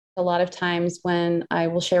A lot of times when I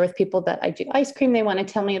will share with people that I do ice cream, they want to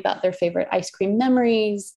tell me about their favorite ice cream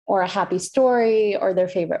memories or a happy story or their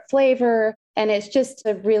favorite flavor. And it's just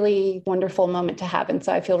a really wonderful moment to have. And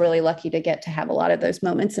so I feel really lucky to get to have a lot of those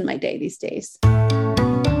moments in my day these days.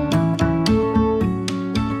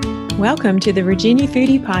 Welcome to the Virginia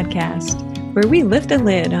Foodie Podcast, where we lift the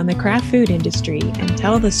lid on the craft food industry and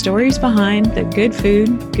tell the stories behind the good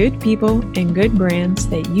food, good people, and good brands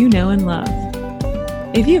that you know and love.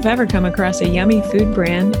 If you've ever come across a yummy food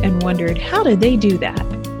brand and wondered, how did they do that?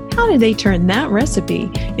 How did they turn that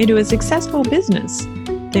recipe into a successful business?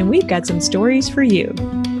 Then we've got some stories for you.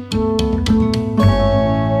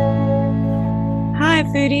 Hi,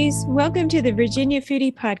 foodies. Welcome to the Virginia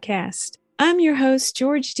Foodie Podcast. I'm your host,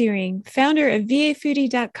 George Deering, founder of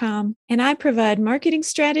vafoodie.com, and I provide marketing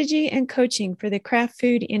strategy and coaching for the craft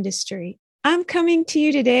food industry. I'm coming to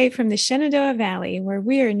you today from the Shenandoah Valley, where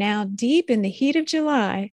we are now deep in the heat of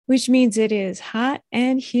July, which means it is hot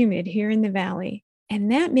and humid here in the valley.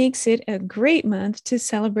 And that makes it a great month to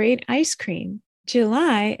celebrate ice cream.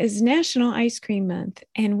 July is National Ice Cream Month,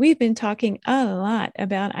 and we've been talking a lot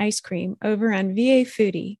about ice cream over on VA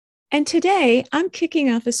Foodie. And today, I'm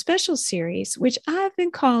kicking off a special series, which I've been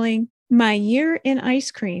calling My Year in Ice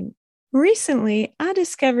Cream. Recently, I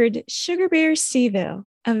discovered Sugar Bear Cville,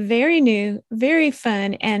 a very new, very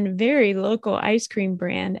fun, and very local ice cream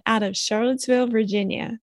brand out of Charlottesville,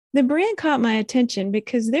 Virginia. The brand caught my attention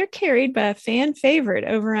because they're carried by a fan favorite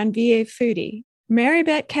over on VA Foodie,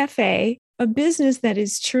 Maribet Cafe, a business that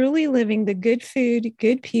is truly living the good food,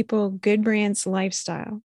 good people, good brands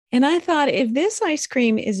lifestyle. And I thought if this ice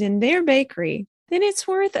cream is in their bakery, then it's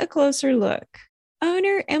worth a closer look.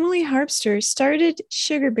 Owner Emily Harpster started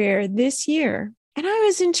Sugar Bear this year, and I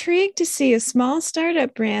was intrigued to see a small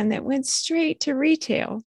startup brand that went straight to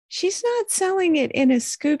retail. She's not selling it in a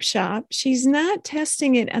scoop shop. She's not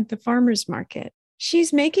testing it at the farmer's market.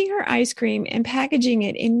 She's making her ice cream and packaging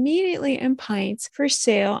it immediately in pints for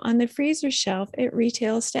sale on the freezer shelf at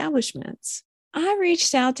retail establishments. I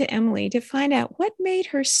reached out to Emily to find out what made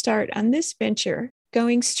her start on this venture,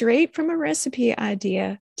 going straight from a recipe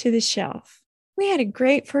idea to the shelf. We had a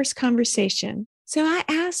great first conversation, so I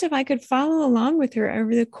asked if I could follow along with her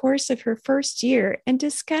over the course of her first year and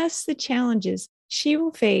discuss the challenges she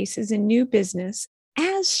will face as a new business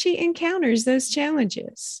as she encounters those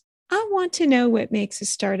challenges. I want to know what makes a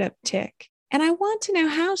startup tick, and I want to know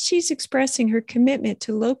how she's expressing her commitment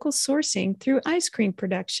to local sourcing through ice cream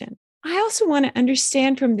production. I also want to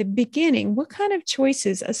understand from the beginning what kind of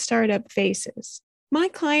choices a startup faces. My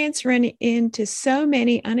clients run into so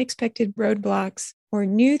many unexpected roadblocks or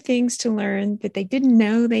new things to learn that they didn't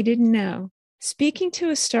know. Speaking to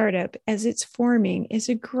a startup as it's forming is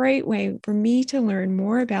a great way for me to learn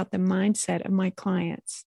more about the mindset of my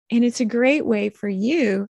clients. And it's a great way for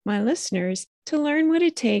you, my listeners, to learn what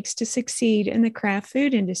it takes to succeed in the craft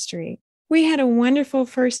food industry. We had a wonderful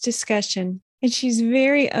first discussion, and she's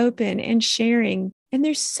very open and sharing. And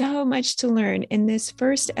there's so much to learn in this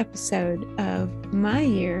first episode of My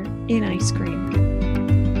Year in Ice Cream.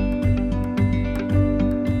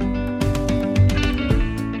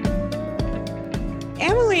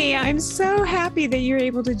 Emily, I'm so happy that you're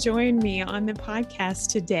able to join me on the podcast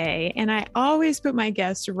today. And I always put my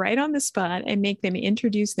guests right on the spot and make them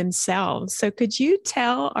introduce themselves. So could you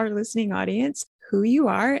tell our listening audience who you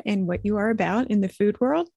are and what you are about in the food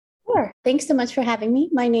world? Sure. Thanks so much for having me.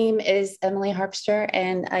 My name is Emily Harpster,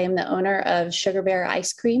 and I am the owner of Sugar Bear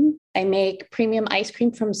Ice Cream. I make premium ice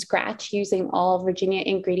cream from scratch using all Virginia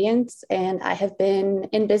ingredients, and I have been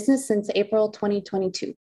in business since April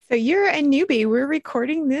 2022. So you're a newbie. We're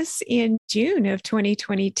recording this in June of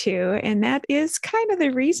 2022. And that is kind of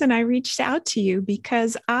the reason I reached out to you,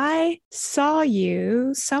 because I saw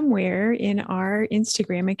you somewhere in our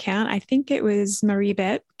Instagram account. I think it was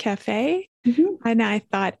Maribet Cafe. Mm-hmm. And I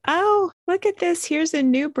thought, oh, look at this. Here's a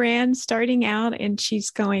new brand starting out, and she's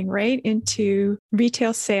going right into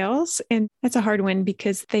retail sales. And that's a hard one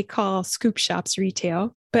because they call scoop shops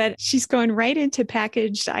retail. But she's going right into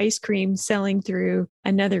packaged ice cream selling through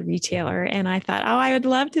another retailer. And I thought, oh, I would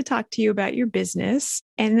love to talk to you about your business.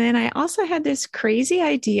 And then I also had this crazy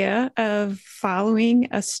idea of following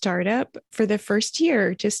a startup for the first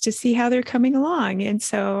year just to see how they're coming along. And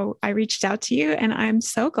so I reached out to you, and I'm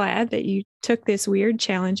so glad that you took this weird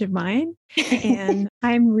challenge of mine. And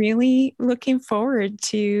I'm really looking forward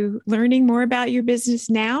to learning more about your business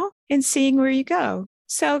now and seeing where you go.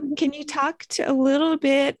 So can you talk to a little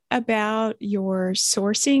bit about your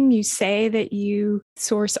sourcing? You say that you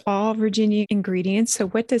source all Virginia ingredients. So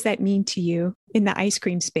what does that mean to you in the ice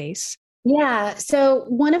cream space? Yeah. So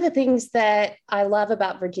one of the things that I love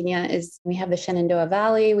about Virginia is we have the Shenandoah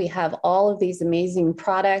Valley. We have all of these amazing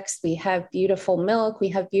products. We have beautiful milk. We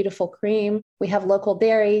have beautiful cream. We have local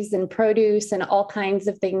dairies and produce and all kinds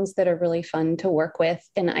of things that are really fun to work with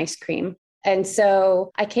in ice cream. And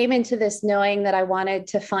so I came into this knowing that I wanted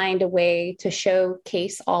to find a way to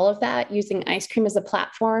showcase all of that using ice cream as a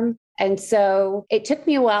platform. And so it took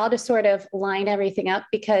me a while to sort of line everything up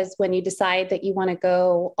because when you decide that you want to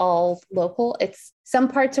go all local, it's some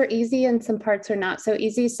parts are easy and some parts are not so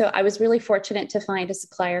easy. So I was really fortunate to find a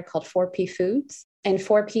supplier called 4P Foods. And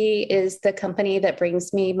 4P is the company that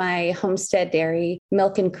brings me my Homestead Dairy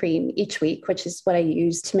milk and cream each week, which is what I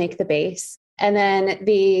use to make the base. And then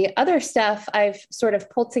the other stuff I've sort of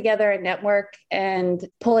pulled together a network and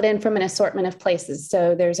pull it in from an assortment of places.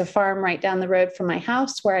 So there's a farm right down the road from my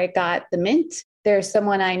house where I got the mint. There's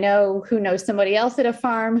someone I know who knows somebody else at a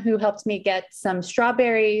farm who helped me get some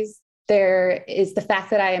strawberries. There is the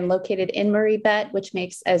fact that I am located in Marie-Bette, which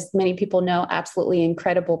makes, as many people know, absolutely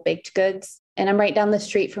incredible baked goods. And I'm right down the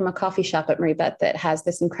street from a coffee shop at Marie-Bette that has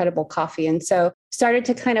this incredible coffee. And so started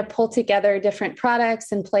to kind of pull together different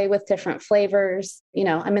products and play with different flavors.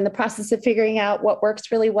 I'm in the process of figuring out what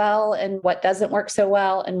works really well and what doesn't work so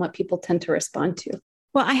well and what people tend to respond to.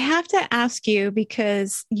 Well, I have to ask you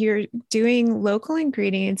because you're doing local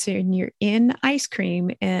ingredients and you're in ice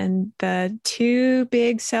cream, and the two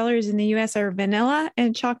big sellers in the US are vanilla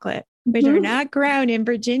and chocolate, but are not grown in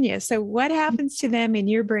Virginia. So what happens to them in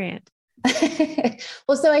your brand?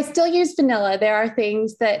 Well, so I still use vanilla. There are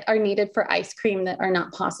things that are needed for ice cream that are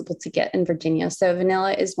not possible to get in Virginia. So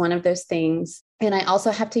vanilla is one of those things. And I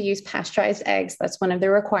also have to use pasteurized eggs. That's one of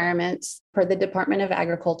the requirements for the Department of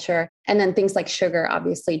Agriculture. And then things like sugar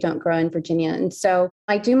obviously don't grow in Virginia. And so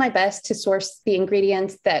I do my best to source the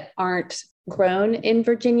ingredients that aren't grown in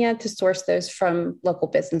Virginia, to source those from local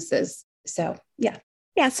businesses. So, yeah.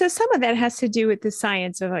 Yeah. So some of that has to do with the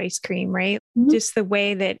science of ice cream, right? Just the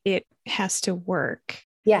way that it has to work.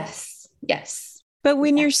 Yes. Yes. But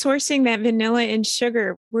when you're sourcing that vanilla and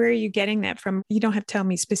sugar, where are you getting that from? You don't have to tell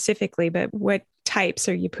me specifically, but what types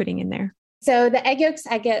are you putting in there? So the egg yolks,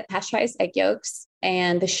 I get pasteurized egg yolks,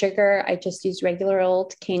 and the sugar, I just use regular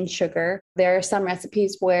old cane sugar. There are some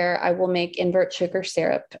recipes where I will make invert sugar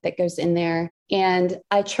syrup that goes in there. And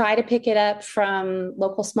I try to pick it up from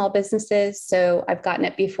local small businesses. So I've gotten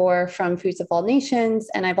it before from Foods of All Nations,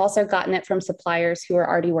 and I've also gotten it from suppliers who are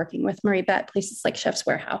already working with Marie-Bette, places like Chef's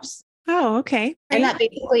Warehouse. Oh, okay. And that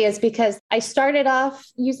basically is because I started off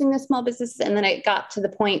using the small business, and then it got to the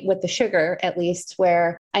point with the sugar, at least,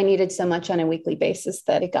 where I needed so much on a weekly basis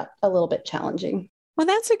that it got a little bit challenging. Well,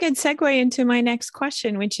 that's a good segue into my next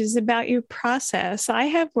question, which is about your process. I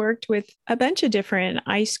have worked with a bunch of different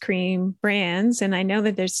ice cream brands, and I know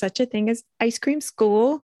that there's such a thing as ice cream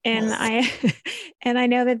school. And Yes. I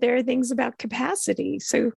know that there are things about capacity.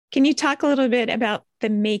 So can you talk a little bit about the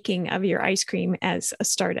making of your ice cream as a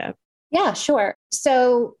startup? Yeah, sure.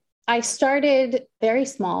 So I started very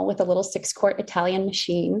small with a little 6-quart Italian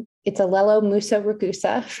machine. It's a Lello Muso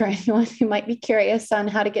Ragusa for anyone who might be curious on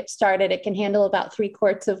how to get started. It can handle about 3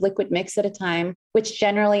 quarts of liquid mix at a time, which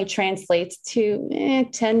generally translates to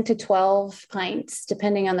 10 to 12 pints,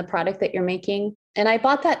 depending on the product that you're making. And I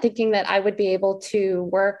bought that thinking that I would be able to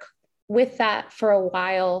work with that for a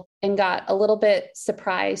while, and got a little bit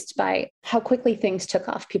surprised by how quickly things took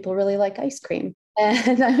off. People really like ice cream.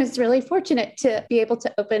 And I was really fortunate to be able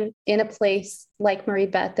to open in a place like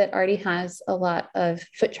Marie-Bette that already has a lot of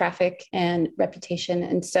foot traffic and reputation.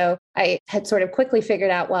 And so I had sort of quickly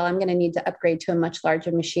figured out, well, I'm going to need to upgrade to a much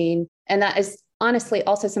larger machine. And that is honestly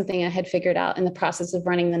also something I had figured out in the process of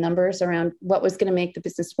running the numbers around what was going to make the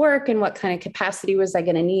business work and what kind of capacity was I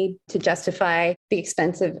going to need to justify the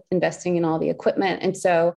expense of investing in all the equipment. And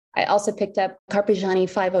so I also picked up Carpigiani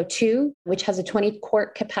 502, which has a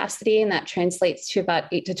 20-quart capacity, and that translates to about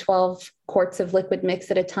 8 to 12 quarts of liquid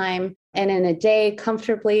mix at a time. And in a day,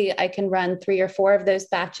 comfortably, I can run 3 or 4 of those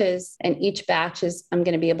batches. And each batch I'm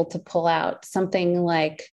going to be able to pull out something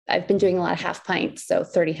like, I've been doing a lot of half pints, so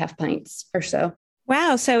 30 half pints or so.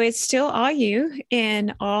 Wow. So it's still all you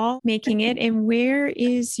and all making it. And where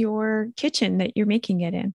is your kitchen that you're making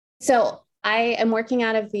it in? So I am working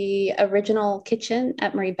out of the original kitchen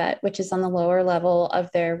at Marie-Bette, which is on the lower level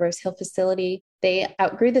of their Rose Hill facility. They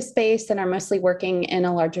outgrew the space and are mostly working in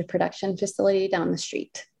a larger production facility down the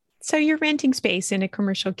street. So you're renting space in a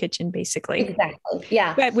commercial kitchen, basically. Exactly.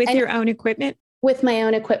 Yeah. But with your own equipment? With my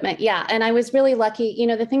own equipment. Yeah. And I was really lucky.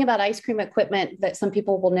 The thing about ice cream equipment that some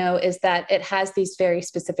people will know is that it has these very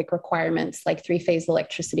specific requirements, like 3-phase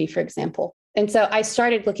electricity, for example. And so I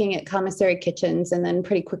started looking at commissary kitchens and then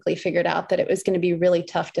pretty quickly figured out that it was going to be really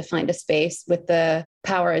tough to find a space with the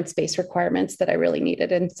power and space requirements that I really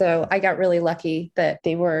needed. And so I got really lucky that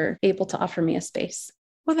they were able to offer me a space.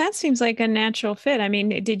 Well, that seems like a natural fit. I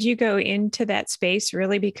mean, did you go into that space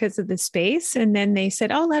really because of the space? And then they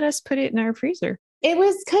said, oh, let us put it in our freezer. It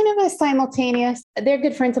was kind of a simultaneous, they're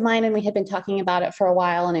good friends of mine and we had been talking about it for a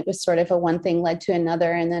while, and it was sort of a one thing led to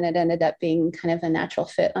another. And then it ended up being kind of a natural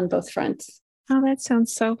fit on both fronts. Oh, that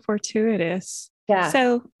sounds so fortuitous. Yeah.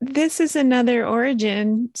 So this is another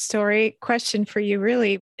origin story question for you,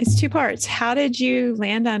 really. It's two parts. How did you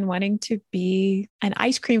land on wanting to be an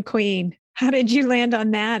ice cream queen? How did you land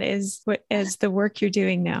on that as the work you're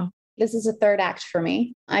doing now? This is a third act for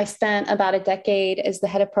me. I spent about a decade as the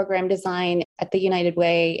head of program design at the United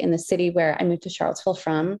Way in the city where I moved to Charlottesville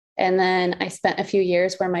from. And then I spent a few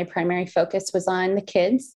years where my primary focus was on the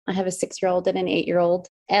kids. I have a 6-year-old and an 8-year-old.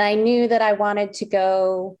 And I knew that I wanted to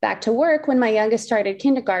go back to work when my youngest started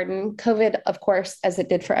kindergarten. COVID, of course, as it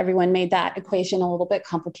did for everyone, made that equation a little bit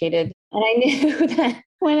complicated. And I knew that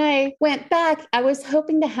when I went back, I was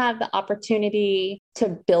hoping to have the opportunity to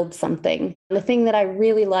build something. The thing that I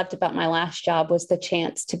really loved about my last job was the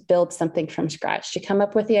chance to build something from scratch, to come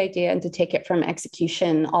up with the idea and to take it from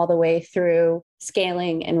execution all the way through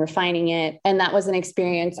scaling and refining it. And that was an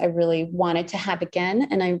experience I really wanted to have again.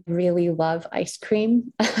 And I really love ice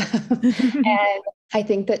cream. And I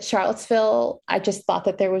think that Charlottesville, I just thought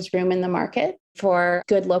that there was room in the market for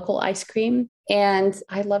good local ice cream. And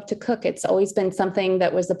I love to cook. It's always been something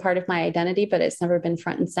that was a part of my identity, but it's never been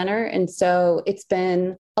front and center. And so it's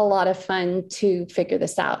been a lot of fun to figure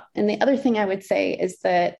this out. And the other thing I would say is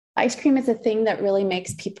that ice cream is a thing that really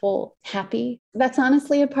makes people happy. That's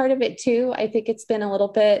honestly a part of it too. I think it's been a little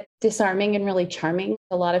bit disarming and really charming.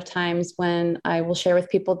 A lot of times when I will share with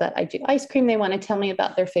people that I do ice cream, they want to tell me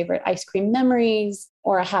about their favorite ice cream memories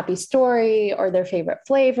or a happy story or their favorite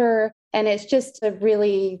flavor. And it's just a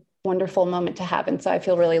really wonderful moment to have. And so I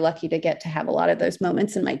feel really lucky to get to have a lot of those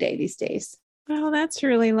moments in my day these days. Oh, that's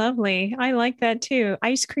really lovely. I like that too.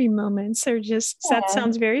 Ice cream moments are just, that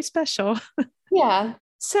sounds very special. Yeah.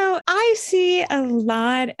 So I see a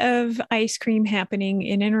lot of ice cream happening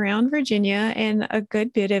in and around Virginia, and a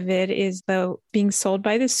good bit of it is though being sold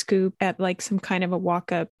by the scoop at like some kind of a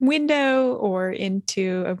walk-up window or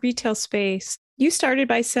into a retail space. You started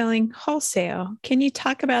by selling wholesale. Can you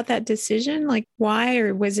talk about that decision? Like why,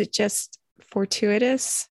 or was it just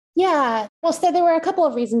fortuitous? Yeah. Well, so there were a couple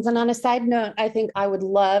of reasons. And on a side note, I think I would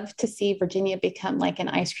love to see Virginia become like an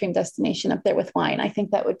ice cream destination up there with wine. I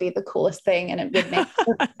think that would be the coolest thing and it would make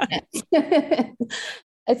perfect sense.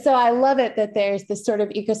 And so I love it that there's this sort of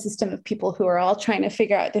ecosystem of people who are all trying to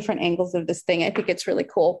figure out different angles of this thing. I think it's really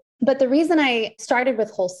cool. But the reason I started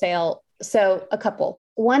with wholesale, so a couple.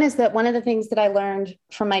 One is that one of the things that I learned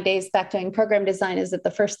from my days back doing program design is that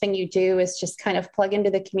the first thing you do is just kind of plug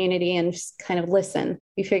into the community and just kind of listen.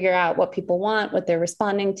 You figure out what people want, what they're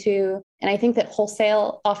responding to. And I think that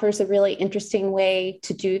wholesale offers a really interesting way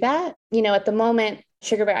to do that. You know, at the moment,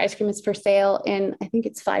 Sugar Bear ice cream is for sale in, I think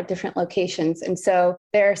it's 5 different locations. And so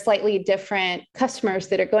there are slightly different customers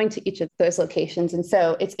that are going to each of those locations. And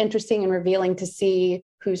so it's interesting and revealing to see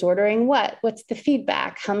who's ordering what, what's the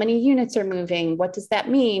feedback, how many units are moving, what does that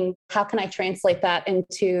mean? How can I translate that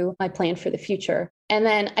into my plan for the future? And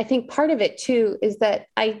then I think part of it too is that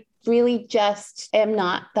I really just am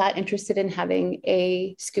not that interested in having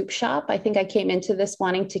a scoop shop. I think I came into this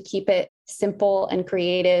wanting to keep it simple and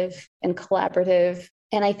creative and collaborative.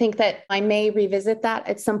 And I think that I may revisit that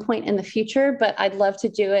at some point in the future, but I'd love to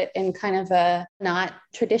do it in kind of a not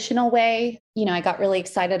traditional way. You know, I got really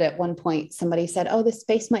excited at one point. Somebody said, oh, this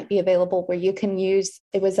space might be available where you can use,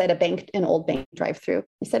 it was at a bank, an old bank drive-through.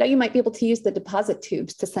 They said, oh, you might be able to use the deposit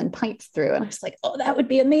tubes to send pints through. And I was like, oh, that would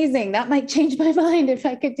be amazing. That might change my mind if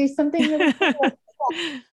I could do something really cool.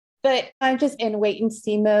 But I'm just in wait and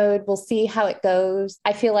see mode. We'll see how it goes.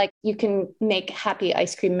 I feel like you can make happy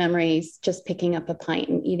ice cream memories just picking up a pint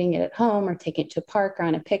and eating it at home or taking it to a park or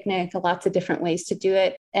on a picnic, lots of different ways to do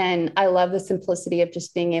it. And I love the simplicity of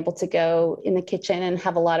just being able to go in the kitchen and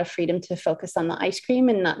have a lot of freedom to focus on the ice cream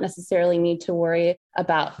and not necessarily need to worry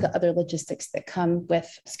about the other logistics that come with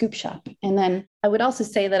Scoop Shop. And then I would also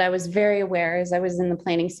say that I was very aware as I was in the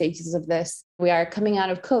planning stages of this. We are coming out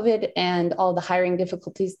of COVID and all the hiring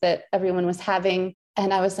difficulties that everyone was having.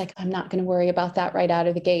 And I was like, I'm not going to worry about that right out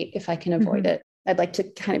of the gate if I can avoid it. I'd like to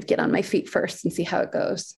kind of get on my feet first and see how it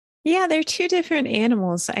goes. Yeah, they're two different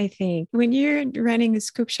animals, I think. When you're running a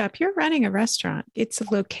scoop shop, you're running a restaurant. It's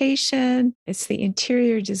a location, it's the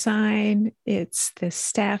interior design, it's the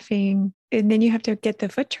staffing, and then you have to get the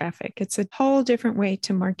foot traffic. It's a whole different way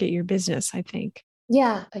to market your business, I think.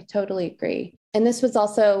 Yeah, I totally agree. And this was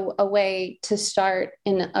also a way to start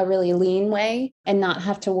in a really lean way and not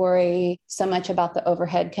have to worry so much about the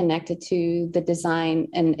overhead connected to the design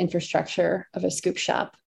and infrastructure of a scoop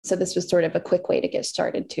shop. So this was sort of a quick way to get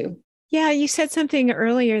started too. Yeah, you said something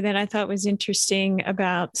earlier that I thought was interesting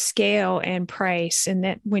about scale and price, and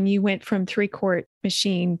that when you went from 3-quart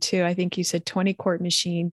machine to, I think you said 20-quart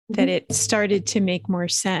machine, that it started to make more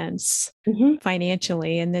sense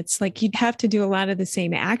financially. And it's like you'd have to do a lot of the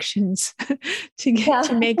same actions to get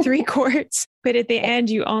to make 3 quarts, but at the end,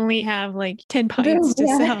 you only have like 10 pints to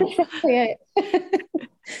sell. Exactly it.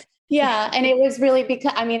 Yeah. And it was really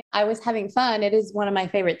because, I mean, I was having fun. It is one of my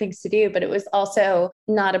favorite things to do, but it was also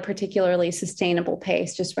not a particularly sustainable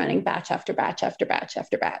pace, just running batch after batch after batch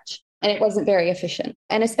after batch. And it wasn't very efficient.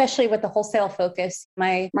 And especially with the wholesale focus,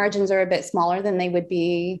 my margins are a bit smaller than they would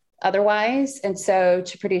be otherwise. And so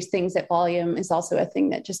to produce things at volume is also a thing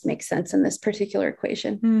that just makes sense in this particular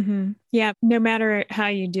equation. Mm-hmm. Yeah. No matter how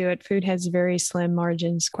you do it, food has very slim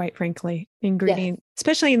margins, quite frankly.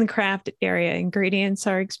 Especially in the craft area, ingredients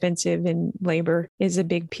are expensive and labor is a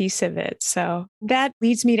big piece of it. So that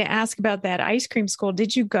leads me to ask about that ice cream school.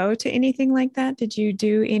 Did you go to anything like that? Did you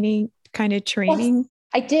do any kind of training? Yes.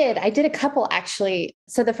 I did. I did a couple actually.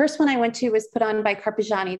 So the first one I went to was put on by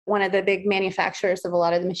Carpigiani, one of the big manufacturers of a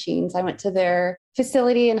lot of the machines. I went to their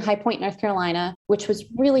facility in High Point, North Carolina, which was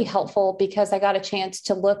really helpful because I got a chance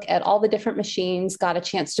to look at all the different machines, got a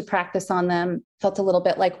chance to practice on them. Felt a little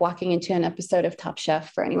bit like walking into an episode of Top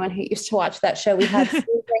Chef for anyone who used to watch that show. We had free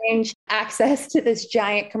range access to this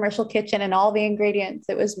giant commercial kitchen and all the ingredients.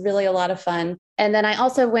 It was really a lot of fun. And then I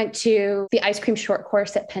also went to the ice cream short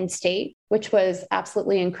course at Penn State, which was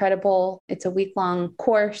absolutely incredible. It's a week-long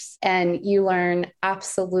course and you learn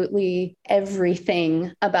absolutely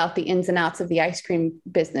everything about the ins and outs of the ice cream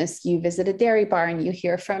business. You visit a dairy bar and you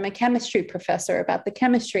hear from a chemistry professor about the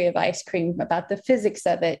chemistry of ice cream, about the physics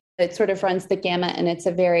of it. It sort of runs the gamut and it's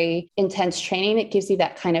a very intense training. It gives you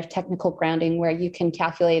that kind of technical grounding where you can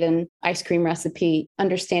calculate an ice cream recipe,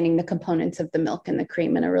 understanding the components of the milk and the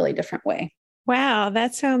cream in a really different way. Wow,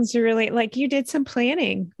 that sounds really like you did some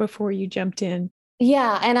planning before you jumped in.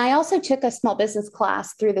 Yeah. And I also took a small business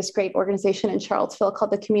class through this great organization in Charlottesville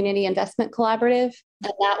called the Community Investment Collaborative.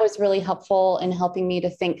 And that was really helpful in helping me to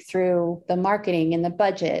think through the marketing and the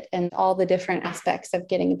budget and all the different aspects of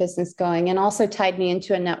getting a business going, and also tied me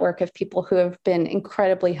into a network of people who have been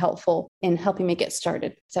incredibly helpful in helping me get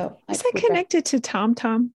started. So is that connected to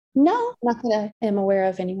TomTom? No, not that I am aware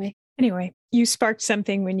of anyway. Anyway, you sparked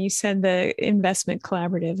something when you said the investment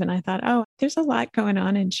collaborative. And I thought, oh, there's a lot going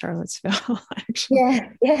on in Charlottesville, actually.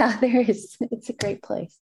 Yeah, there is. It's a great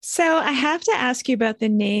place. So I have to ask you about the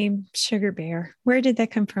name Sugar Bear. Where did that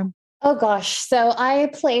come from? Oh, gosh. So I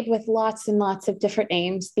played with lots and lots of different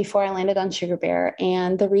names before I landed on Sugar Bear.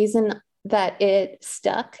 And the reason that it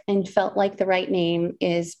stuck and felt like the right name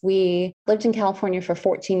is we lived in California for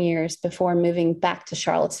 14 years before moving back to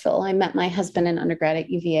Charlottesville. I met my husband in undergrad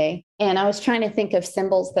at UVA, and I was trying to think of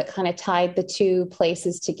symbols that kind of tied the two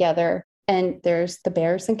places together. And there's the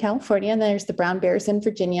bears in California, and there's the brown bears in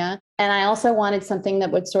Virginia. And I also wanted something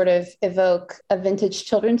that would sort of evoke a vintage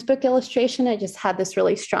children's book illustration. I just had this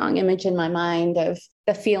really strong image in my mind of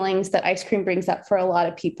the feelings that ice cream brings up for a lot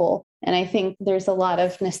of people. And I think there's a lot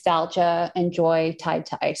of nostalgia and joy tied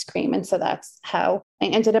to ice cream. And so that's how I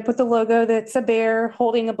ended up with a logo that's a bear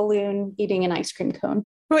holding a balloon, eating an ice cream cone.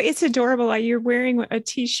 Well, it's adorable. You're wearing a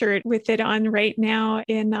t-shirt with it on right now.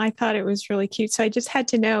 And I thought it was really cute. So I just had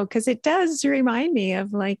to know, because it does remind me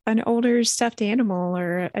of like an older stuffed animal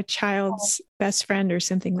or a child's best friend or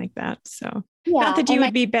something like that. So not that you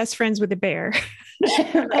would be best friends with a bear,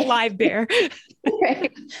 a live bear.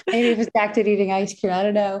 Right. Maybe it was back to eating ice cream. I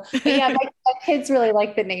don't know. But yeah, my kids really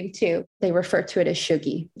like the name too. They refer to it as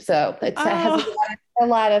Shuggy. So it has a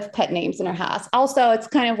lot of pet names in our house. Also, it's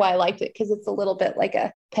kind of why I liked it, because it's a little bit like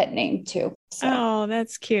a pet name too. So. Oh,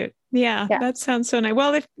 that's cute. Yeah, that sounds so nice.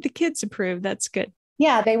 Well, if the kids approve, that's good.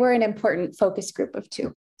 Yeah, they were an important focus group of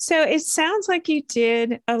two. So it sounds like you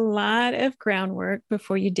did a lot of groundwork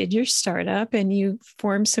before you did your startup, and you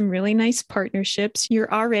formed some really nice partnerships.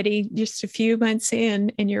 You're already just a few months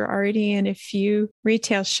in and you're already in a few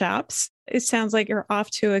retail shops. It sounds like you're off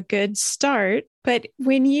to a good start. But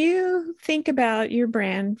when you think about your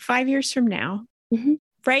brand 5 years from now,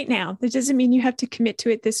 right now, that doesn't mean you have to commit to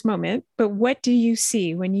it this moment, but what do you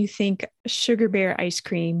see when you think Sugar Bear ice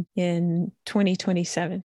cream in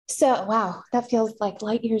 2027? So, wow, that feels like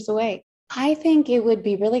light years away. I think it would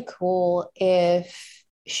be really cool if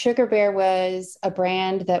Sugar Bear was a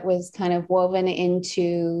brand that was kind of woven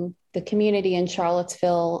into the community in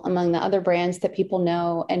Charlottesville among the other brands that people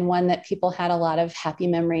know, and one that people had a lot of happy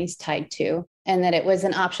memories tied to. And that it was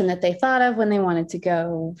an option that they thought of when they wanted to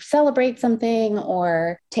go celebrate something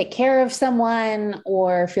or take care of someone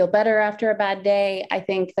or feel better after a bad day. I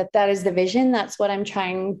think that that is the vision. That's what I'm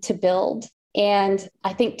trying to build. And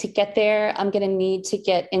I think to get there, I'm going to need to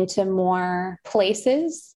get into more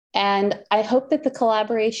places. And I hope that the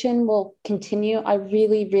collaboration will continue. I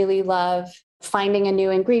really, really love finding a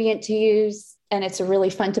new ingredient to use. And it's really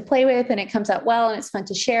fun to play with and it comes out well and it's fun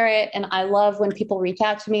to share it. And I love when people reach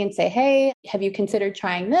out to me and say, hey, have you considered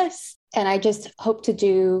trying this? And I just hope to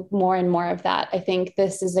do more and more of that. I think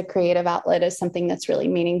this is a creative outlet as something that's really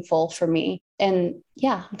meaningful for me. And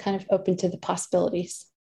yeah, I'm kind of open to the possibilities.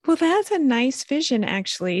 Well, that's a nice vision,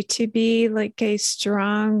 actually, to be like a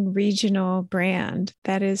strong regional brand.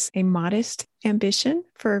 That is a modest ambition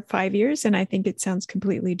for 5 years. And I think it sounds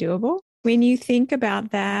completely doable. When you think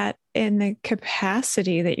about that and the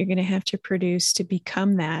capacity that you're going to have to produce to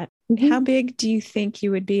become that, how big do you think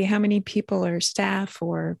you would be? How many people or staff,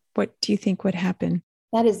 or what do you think would happen?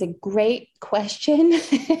 That is a great question.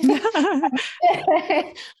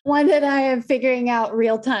 One that I am figuring out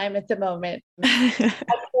real time at the moment. I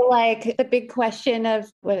feel like the big question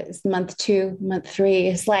of what is month 2, month 3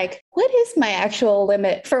 is like, what is my actual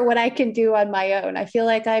limit for what I can do on my own? I feel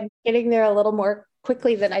like I'm getting there a little more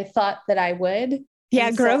quickly than I thought that I would.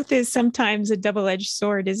 Yeah, growth is sometimes a double-edged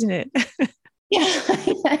sword, isn't it? Yeah,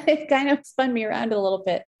 it kind of spun me around a little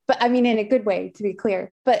bit. But I mean, in a good way, to be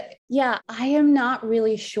clear. But yeah, I am not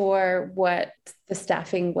really sure what the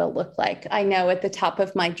staffing will look like. I know at the top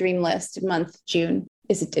of my dream list, month June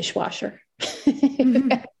is a dishwasher.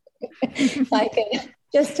 I can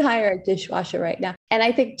just hire a dishwasher right now. And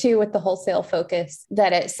I think too, with the wholesale focus,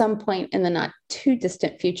 that at some point in the not too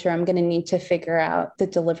distant future, I'm going to need to figure out the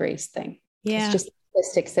deliveries thing. Yeah. It's just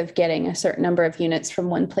logistics of getting a certain number of units from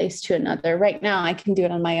one place to another. Right now, I can do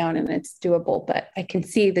it on my own and it's doable, but I can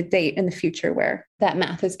see the date in the future where that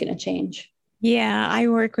math is going to change. Yeah, I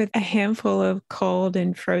work with a handful of cold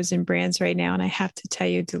and frozen brands right now. And I have to tell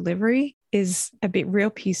you, delivery is a big, real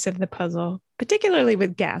piece of the puzzle, particularly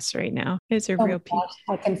with gas right now. It's a real piece.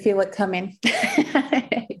 I can feel it coming.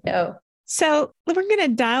 I know. So we're going to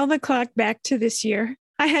dial the clock back to this year.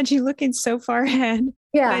 I had you looking so far ahead.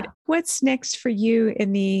 Yeah. But what's next for you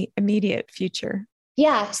in the immediate future?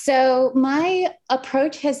 Yeah. So my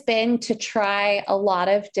approach has been to try a lot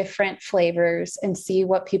of different flavors and see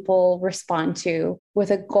what people respond to,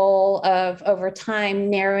 with a goal of over time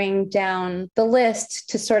narrowing down the list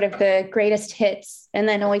to sort of the greatest hits, and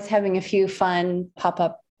then always having a few fun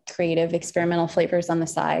pop-up creative experimental flavors on the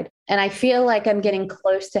side. And I feel like I'm getting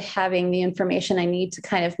close to having the information I need to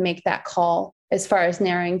kind of make that call as far as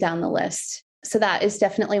narrowing down the list. So that is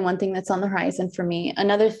definitely one thing that's on the horizon for me.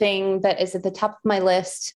 Another thing that is at the top of my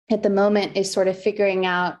list at the moment is sort of figuring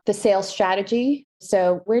out the sales strategy.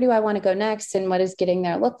 So where do I want to go next and what does getting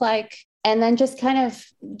there look like? And then just kind of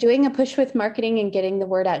doing a push with marketing and getting the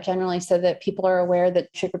word out generally so that people are aware that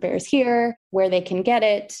Sugar Bear is here, where they can get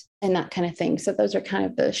it, and that kind of thing. So those are kind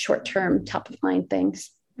of the short-term, top of mind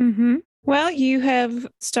things. Mm-hmm. Well, you have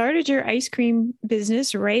started your ice cream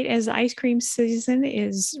business right as ice cream season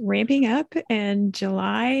is ramping up, and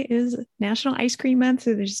July is National Ice Cream Month.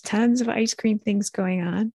 So there's tons of ice cream things going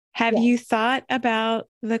on. Have you thought about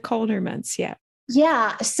the colder months yet?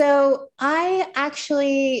 Yeah. So I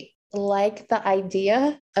actually like the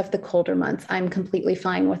idea of the colder months. I'm completely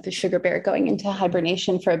fine with the Sugar Bear going into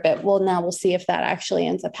hibernation for a bit. Well, now we'll see if that actually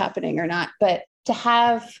ends up happening or not. But to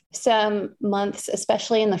have some months,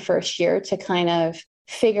 especially in the first year, to kind of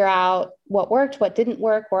figure out what worked, what didn't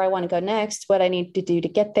work, where I want to go next, what I need to do to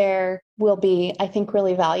get there will be, I think,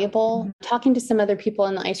 really valuable. Mm-hmm. Talking to some other people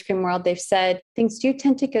in the ice cream world, they've said things do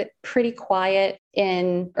tend to get pretty quiet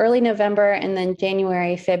in early November, and then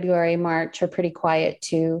January, February, March are pretty quiet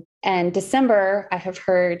too. And December, I have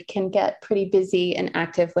heard, can get pretty busy and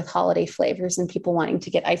active with holiday flavors and people wanting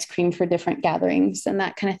to get ice cream for different gatherings and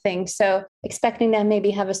that kind of thing. So expecting to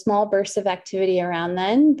maybe have a small burst of activity around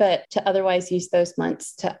then, but to otherwise use those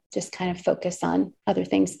months to just kind of focus on other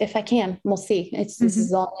things if I can. We'll see. This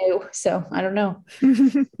is all new, so I don't know.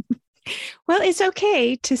 Well, it's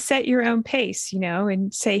okay to set your own pace,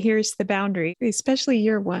 and say, here's the boundary, especially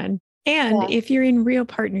year one. And if you're in real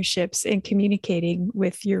partnerships and communicating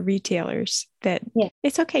with your retailers, that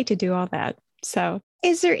it's okay to do all that. So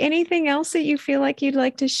is there anything else that you feel like you'd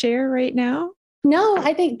like to share right now? No,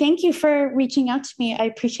 I think thank you for reaching out to me. I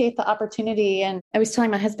appreciate the opportunity. And I was telling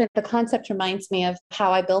my husband, the concept reminds me of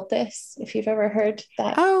How I Built This, if you've ever heard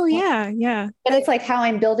that. Oh, yeah, yeah. But it's like how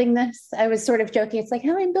I'm building this. I was sort of joking. It's like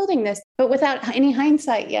how I'm building this, but without any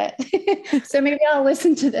hindsight yet. So maybe I'll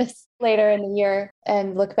listen to this later in the year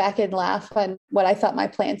and look back and laugh on what I thought my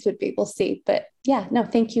plans would be. We'll see. But yeah, no,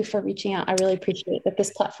 thank you for reaching out. I really appreciate that this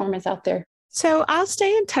platform is out there. So I'll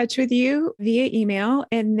stay in touch with you via email,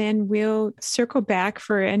 and then we'll circle back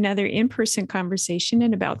for another in-person conversation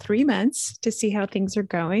in about 3 months to see how things are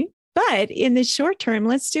going. But in the short term,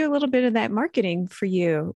 let's do a little bit of that marketing for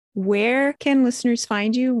you. Where can listeners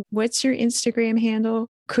find you? What's your Instagram handle?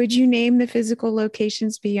 Could you name the physical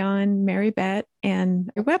locations beyond Mary Beth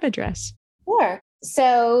and your web address? Sure.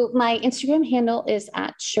 So my Instagram handle is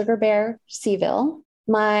at sugarbearcville.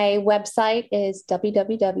 My website is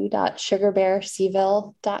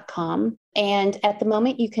www.sugarbearcville.com. And at the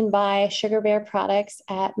moment, you can buy Sugar Bear products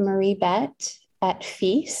at Marie Bet, at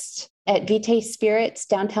Feast, at Vitae Spirits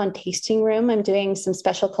Downtown Tasting Room. I'm doing some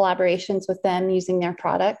special collaborations with them using their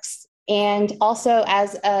products. And also,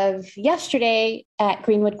 as of yesterday, at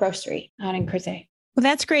Greenwood Grocery out in Crozet. Well,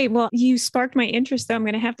 that's great. Well, you sparked my interest, though. I'm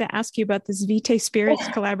going to have to ask you about this Vitae Spirits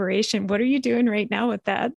collaboration. What are you doing right now with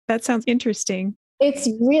that? That sounds interesting. It's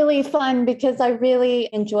really fun because I really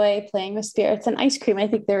enjoy playing with spirits and ice cream. I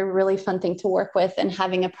think they're a really fun thing to work with, and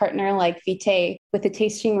having a partner like Vitae with the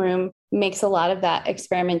tasting room makes a lot of that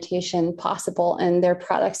experimentation possible, and their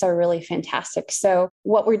products are really fantastic. So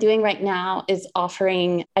what we're doing right now is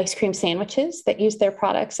offering ice cream sandwiches that use their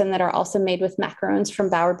products and that are also made with macarons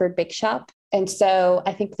from Bowerbird Bake Shop. And so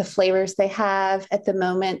I think the flavors they have at the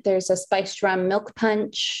moment, there's a spiced rum milk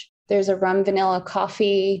punch, there's a rum vanilla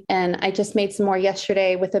coffee, and I just made some more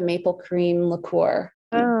yesterday with a maple cream liqueur.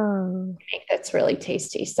 Oh, That's really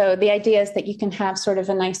tasty. So the idea is that you can have sort of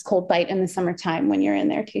a nice cold bite in the summertime when you're in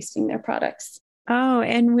there tasting their products. oh,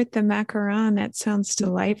 and with the macaron, that sounds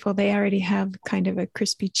delightful. They already have kind of a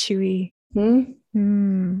crispy, chewy.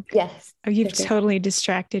 Yes. Oh, you've totally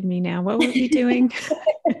distracted me now. What were we doing?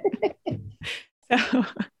 So,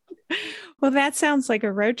 well, that sounds like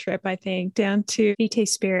a road trip, I think, down to Vitae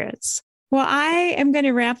Spirits. Well, I am going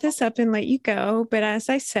to wrap this up and let you go. But as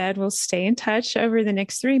I said, we'll stay in touch over the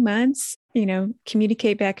next 3 months,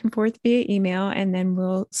 communicate back and forth via email, and then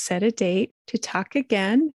we'll set a date to talk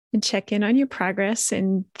again and check in on your progress.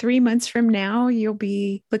 And 3 months from now, you'll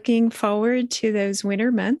be looking forward to those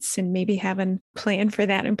winter months and maybe have a plan for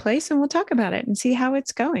that in place. And we'll talk about it and see how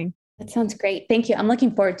it's going. That sounds great. Thank you. I'm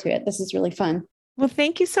looking forward to it. This is really fun. Well,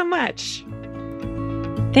 thank you so much.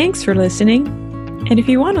 Thanks for listening. And if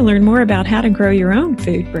you want to learn more about how to grow your own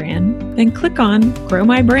food brand, then click on Grow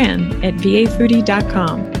My Brand at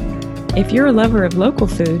vafoodie.com. If you're a lover of local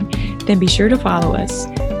food, then be sure to follow us.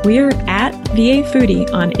 We're at VA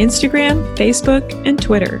Foodie on Instagram, Facebook, and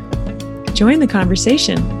Twitter. Join the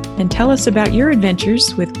conversation and tell us about your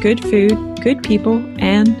adventures with good food, good people,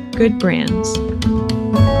 and good brands.